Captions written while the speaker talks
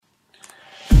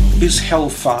Is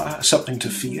hellfire something to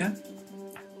fear?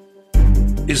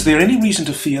 Is there any reason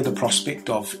to fear the prospect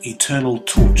of eternal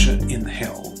torture in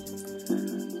hell?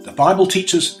 The Bible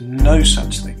teaches no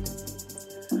such thing.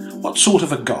 What sort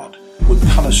of a God would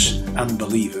punish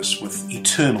unbelievers with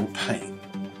eternal pain?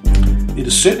 It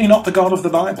is certainly not the God of the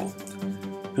Bible,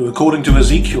 who, according to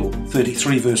Ezekiel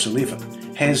 33 verse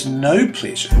 11, has no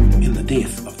pleasure in the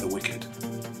death of the wicked.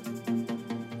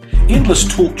 Endless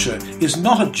torture is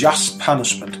not a just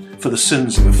punishment for the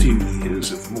sins of a few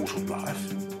years of mortal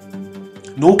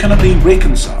life, nor can it be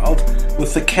reconciled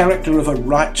with the character of a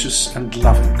righteous and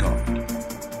loving God.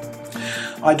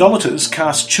 Idolaters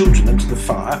cast children into the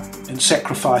fire and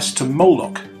sacrificed to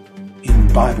Moloch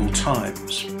in Bible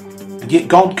times. And yet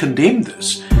God condemned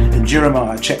this in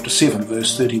Jeremiah chapter 7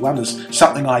 verse 31 as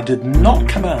something I did not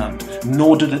command,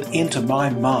 nor did it enter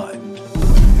my mind.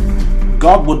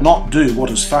 God would not do what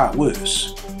is far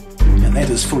worse, and that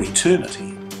is for eternity.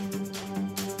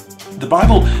 The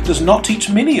Bible does not teach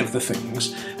many of the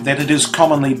things that it is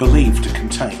commonly believed to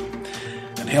contain,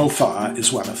 and hellfire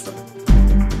is one of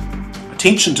them.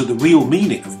 Attention to the real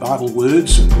meaning of Bible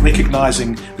words and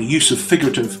recognising the use of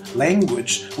figurative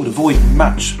language would avoid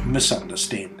much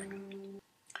misunderstanding.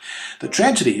 The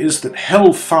tragedy is that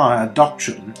hellfire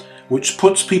doctrine, which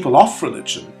puts people off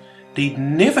religion, need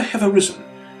never have arisen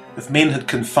if men had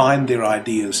confined their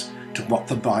ideas to what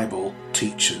the Bible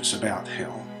teaches about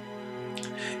hell.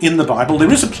 In the Bible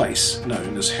there is a place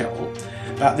known as hell,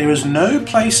 but there is no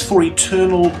place for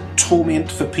eternal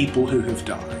torment for people who have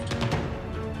died.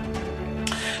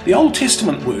 The Old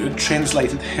Testament word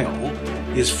translated hell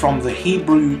is from the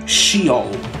Hebrew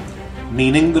Sheol,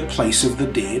 meaning the place of the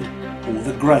dead or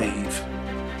the grave.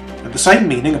 And the same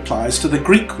meaning applies to the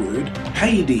Greek word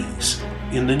Hades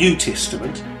in the New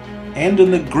Testament and in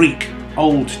the Greek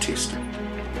Old Testament.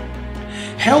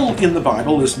 Hell in the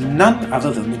Bible is none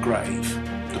other than the grave,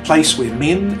 the place where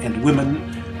men and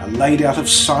women are laid out of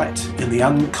sight in the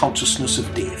unconsciousness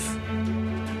of death.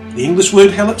 The English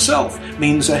word hell itself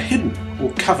means a hidden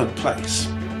or covered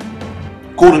place.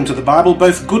 According to the Bible,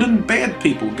 both good and bad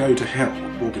people go to hell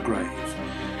or the grave.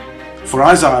 For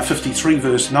Isaiah 53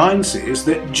 verse 9 says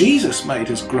that Jesus made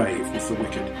his grave with the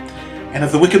wicked. And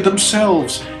of the wicked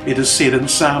themselves it is said in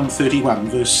Psalm 31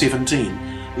 verse 17,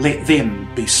 "Let them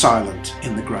be silent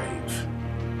in the grave."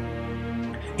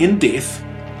 In death,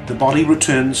 the body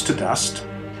returns to dust,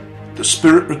 the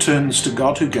spirit returns to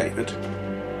God who gave it,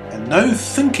 and no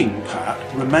thinking part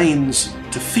remains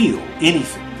to feel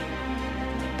anything.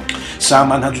 Psalm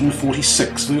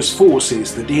 146 verse 4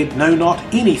 says, "The dead know not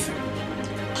anything."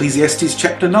 Ecclesiastes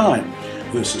chapter 9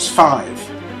 verses 5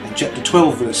 and chapter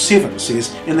 12 verse 7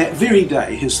 says, "In that very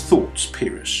day his thoughts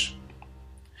perish."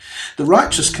 The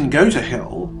righteous can go to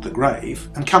hell, the grave,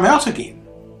 and come out again.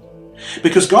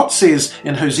 Because God says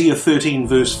in Hosea 13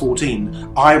 verse 14,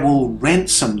 "I will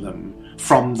ransom them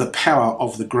from the power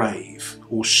of the grave,"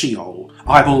 or Sheol.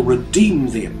 "I will redeem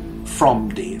them from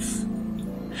death."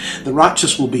 The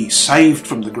righteous will be saved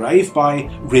from the grave by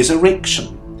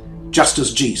resurrection, just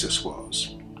as Jesus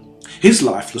was. His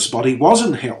lifeless body was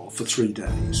in hell for 3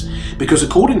 days, because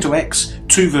according to Acts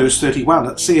 2 verse 31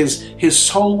 it says, "His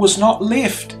soul was not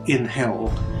left in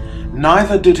hell,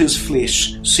 neither did his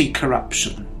flesh see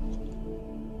corruption."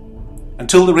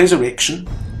 Until the resurrection,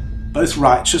 both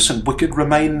righteous and wicked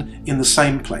remain in the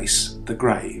same place, the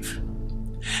grave.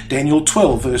 Daniel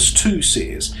 12 verse 2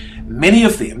 says, "Many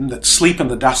of them that sleep in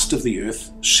the dust of the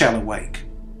earth shall awake,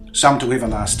 some to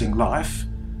everlasting life,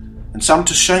 and some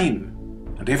to shame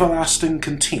and everlasting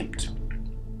contempt."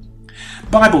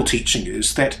 Bible teaching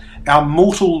is that our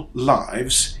mortal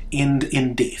lives end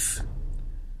in death.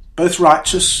 Both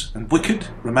righteous and wicked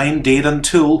remain dead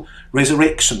until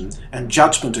resurrection and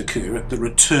judgment occur at the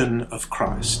return of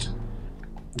Christ.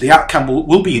 The outcome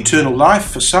will be eternal life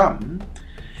for some,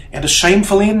 and a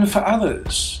shameful end for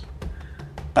others,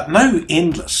 but no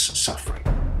endless suffering.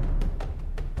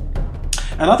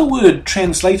 Another word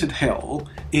translated hell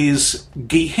is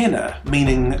Gehenna,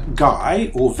 meaning guy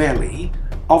or valley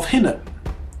of Hinnom,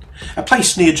 a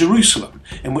place near Jerusalem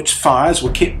in which fires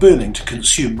were kept burning to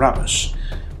consume rubbish.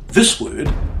 This word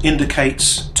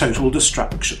indicates total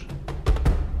destruction.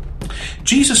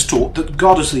 Jesus taught that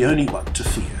God is the only one to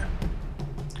fear.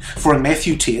 For in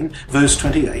Matthew 10 verse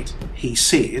 28 he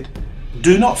said,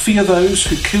 "Do not fear those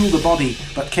who kill the body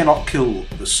but cannot kill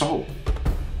the soul,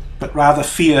 but rather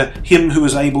fear him who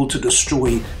is able to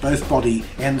destroy both body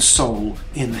and soul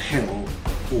in hell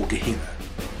or Gehenna."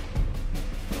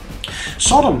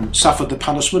 Sodom suffered the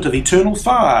punishment of eternal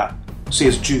fire,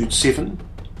 says Jude 7,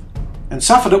 and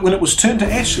suffered it when it was turned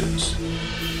to ashes,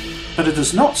 but it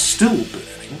is not still burning.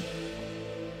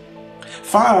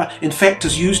 Fire, in fact,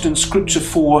 is used in Scripture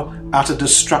for utter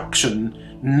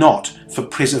destruction, not for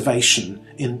preservation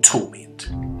in torment.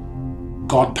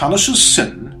 God punishes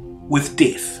sin with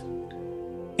death,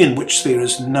 in which there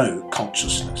is no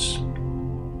consciousness.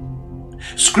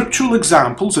 Scriptural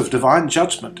examples of divine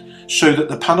judgment show that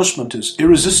the punishment is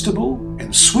irresistible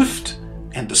and swift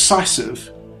and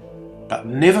decisive, but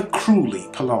never cruelly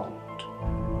prolonged.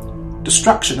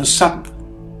 Destruction is sudden,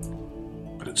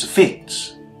 but its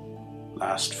effects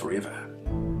last forever.